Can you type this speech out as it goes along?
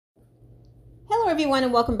everyone,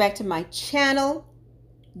 and welcome back to my channel,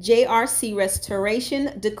 JRC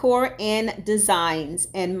Restoration, Decor, and Designs.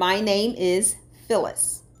 And my name is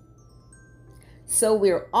Phyllis. So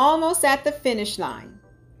we're almost at the finish line.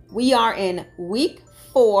 We are in week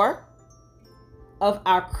 4 of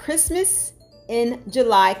our Christmas in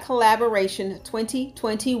July collaboration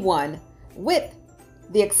 2021 with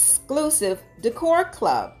the exclusive Decor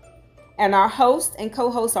Club. And our host and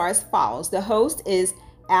co-hosts are as follows. The host is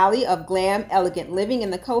Allie of Glam Elegant Living,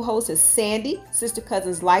 and the co-host is Sandy, Sister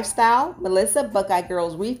Cousins Lifestyle, Melissa, Buckeye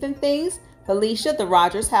Girls Wreath and Things, Felicia, the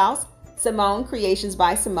Rodgers House, Simone, Creations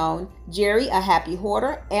by Simone, Jerry, A Happy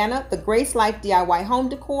Hoarder, Anna, the Grace Life DIY Home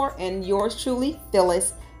Decor, and yours truly,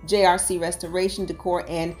 Phyllis, JRC Restoration, Decor,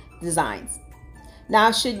 and Designs.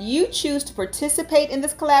 Now, should you choose to participate in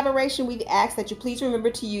this collaboration, we ask that you please remember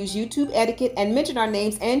to use YouTube etiquette and mention our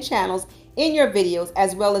names and channels in your videos,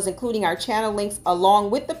 as well as including our channel links along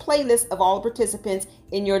with the playlist of all participants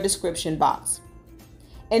in your description box.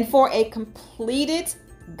 And for a completed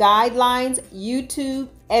guidelines, YouTube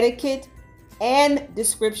etiquette, and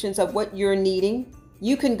descriptions of what you're needing,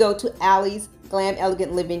 you can go to Allie's Glam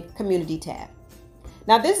Elegant Living community tab.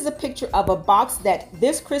 Now, this is a picture of a box that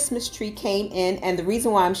this Christmas tree came in, and the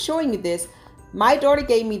reason why I'm showing you this, my daughter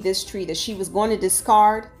gave me this tree that she was going to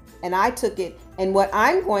discard, and I took it, and what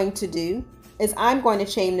I'm going to do is I'm going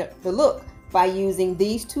to change the look by using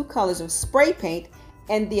these two colors of spray paint,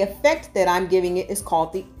 and the effect that I'm giving it is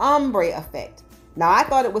called the Ombre effect. Now, I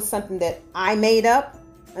thought it was something that I made up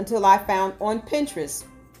until I found on Pinterest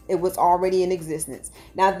it was already in existence.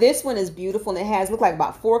 Now, this one is beautiful, and it has look like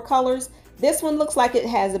about 4 colors. This one looks like it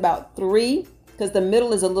has about 3 because the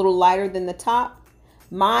middle is a little lighter than the top.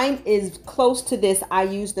 Mine is close to this. I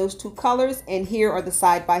use those 2 colors, and here are the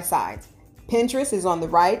side-by-sides. Pinterest is on the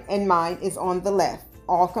right and mine is on the left,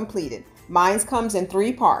 all completed. Mine comes in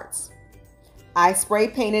 3 parts. I spray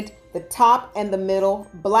painted the top and the middle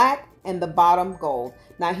black and the bottom gold.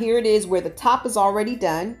 Now here it is where the top is already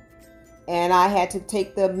done, and I had to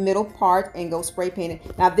take the middle part and go spray paint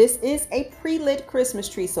it. Now this is a pre-lit Christmas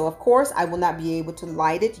tree, so of course I will not be able to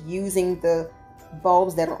light it using the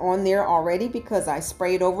bulbs that are on there already because I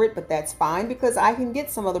sprayed over it, but that's fine because I can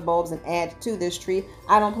get some other bulbs and add to this tree.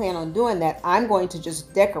 I don't plan on doing that. I'm going to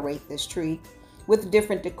just decorate this tree with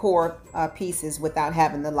different decor pieces without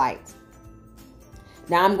having the light.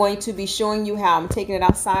 Now I'm going to be showing you how I'm taking it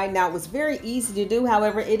outside. Now, it was very easy to do.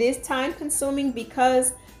 However, it is time consuming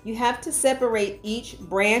because you have to separate each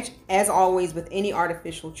branch, as always with any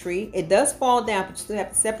artificial tree. It does fall down, but you still have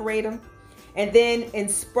to separate them. And then in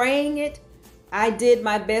spraying it, I did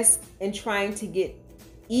my best in trying to get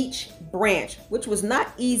each branch, which was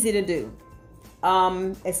not easy to do,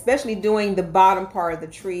 especially doing the bottom part of the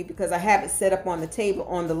tree because I have it set up on the table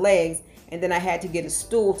on the legs, and then I had to get a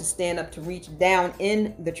stool to stand up to reach down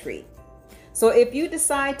in the tree. So if you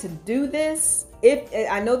decide to do this,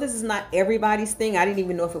 I know this is not everybody's thing. I didn't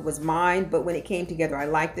even know if it was mine, but when it came together, I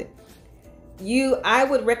liked it. I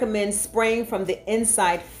would recommend spraying from the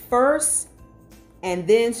inside first and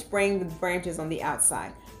then spraying the branches on the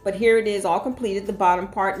outside. But here it is all completed, the bottom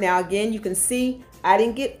part. Now again, you can see I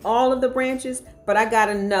didn't get all of the branches, but I got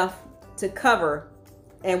enough to cover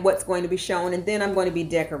and what's going to be shown, and then I'm going to be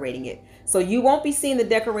decorating it. So you won't be seeing the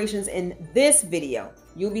decorations in this video.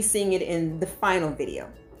 You'll be seeing it in the final video.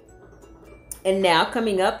 And now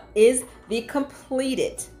coming up is the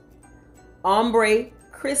completed Ombre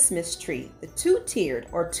Christmas tree, the 2-tiered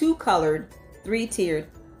or 2-colored 3-tiered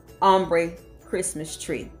Ombre Christmas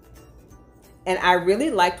tree. And I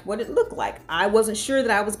really liked what it looked like. I wasn't sure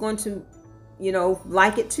that I was going to,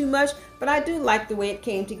 like it too much, but I do like the way it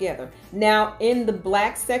came together. Now in the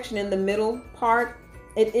black section in the middle part,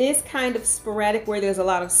 it is kind of sporadic where there's a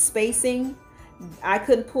lot of spacing. I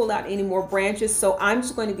couldn't pull out any more branches, so I'm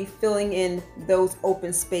just going to be filling in those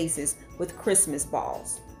open spaces with Christmas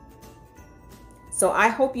balls. So I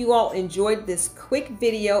hope you all enjoyed this quick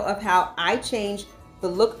video of how I changed the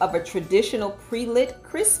look of a traditional pre-lit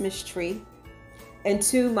Christmas tree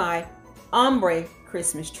into my ombre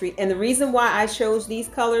Christmas tree. And the reason why I chose these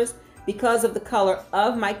colors, because of the color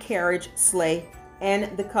of my carriage sleigh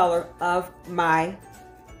and the color of my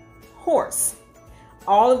horse.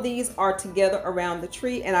 All of these are together around the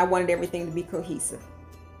tree, and I wanted everything to be cohesive.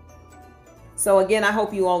 So again, I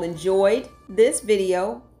hope you all enjoyed this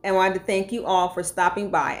video, and wanted to thank you all for stopping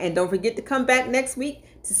by. And don't forget to come back next week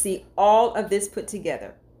to see all of this put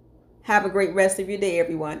together. Have a great rest of your day,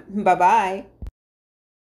 everyone. Bye-bye.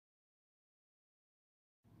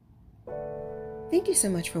 Thank you so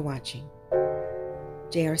much for watching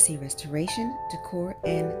JRC Restoration, Decor,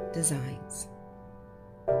 and Designs.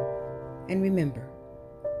 And remember,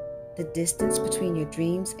 The distance between your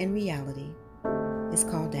dreams and reality is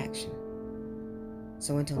called action.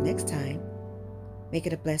 So until next time, make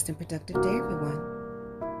it a blessed and productive day, everyone.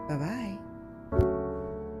 Bye-bye.